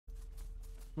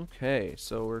Okay,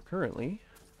 so we're currently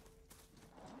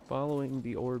following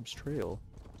the orb's trail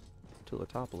to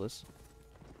Letopolis.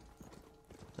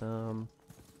 I'm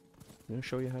going to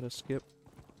show you how to skip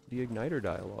the igniter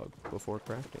dialogue before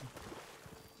crafting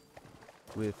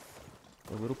with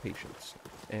a little patience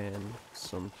and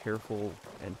some careful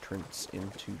entrance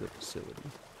into the facility.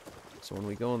 So when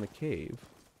we go in the cave,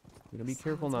 we're going to be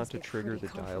careful not to trigger the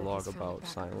dialogue about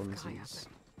Silens's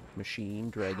machine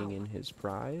dragging in his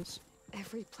prize.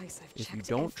 Every place I've If you checked,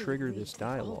 don't every trigger lead, this they've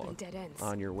all been dialogue dead ends.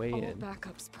 on your way All in...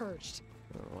 backups purged.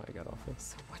 I don't know why I got off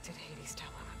this. So what did Hades tell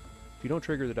him? If you don't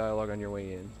trigger the dialogue on your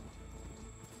way in,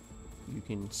 you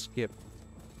can skip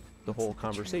the whole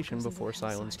conversation before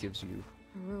Silence gives you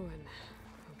A ruin.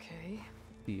 Okay.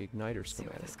 the igniter See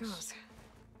where this schematics. goes.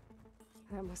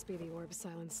 That must be the orb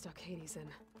Silence stuck Hades in.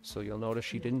 So you'll notice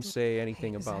she didn't say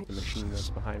anything about the machine that's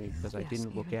behind me because I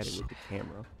didn't look at it with the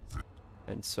camera.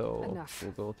 And so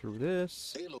we'll go through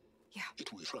this. Yeah.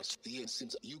 It will trust the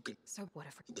since you can. So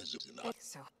whatever. There's enough.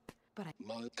 So, but I.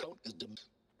 My account is dim.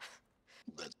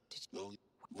 That did you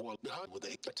know behind with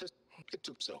a test? It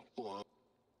took so. All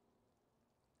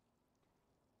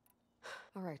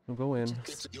right. We'll go in.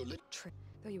 It's your lit Trick.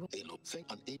 Though you won't. a look thing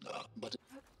on it, but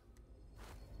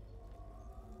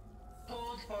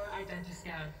Hold for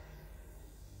identiscan.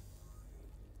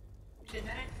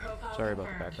 Genetic profile Sorry about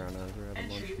the confirmed. background noise. We're having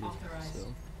lunch Entry here, authorized.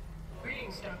 so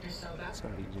Greetings, Dr. Soba. it's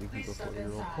not easy to keep Please a step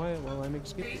 40-year-old inside. quiet while I'm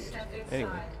skipping. Please step inside.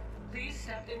 Anyway, Please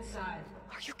step inside.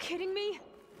 Are you kidding me?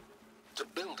 to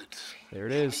build it, there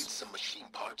it you is. need some machine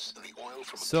parts and the oil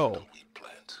from So, a tumbleweed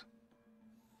plant.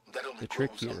 That only the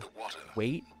trick grows here, underwater,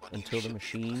 wait but you until the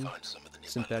should be able to machine, find some in the nearby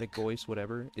synthetic lake. voice,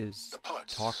 whatever, is The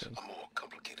parts talking. are more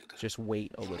complicated. Just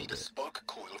wait a You little need a bit. spark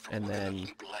coil from And one of the then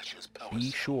heap lashes power Be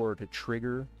cell. sure to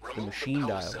trigger the Remove machine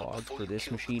power cell dialogue before for you this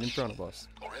kill the machine in front of machine, us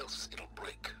or else it'll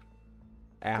break.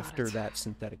 after it. that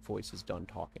synthetic voice is done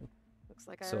talking. Looks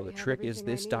like I So the already have trick is everything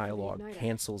I this need for the dialogue igniter.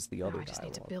 cancels the Now other I just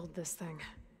need to dialogue. build this thing.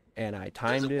 And I There's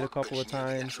timed it a workbench couple of near the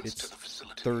times. entrance to It's the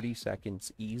facility. 30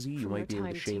 seconds easy. You From might our be able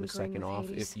to time shave a tinkering second with off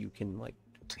Hades. if you can like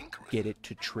Tinkering. get it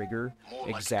to trigger More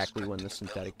like exactly when the extracting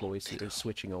synthetic valuable voice data. is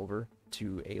switching over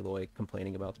to Aloy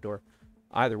complaining about the door.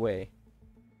 Either way,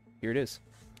 here it is.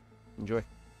 Enjoy.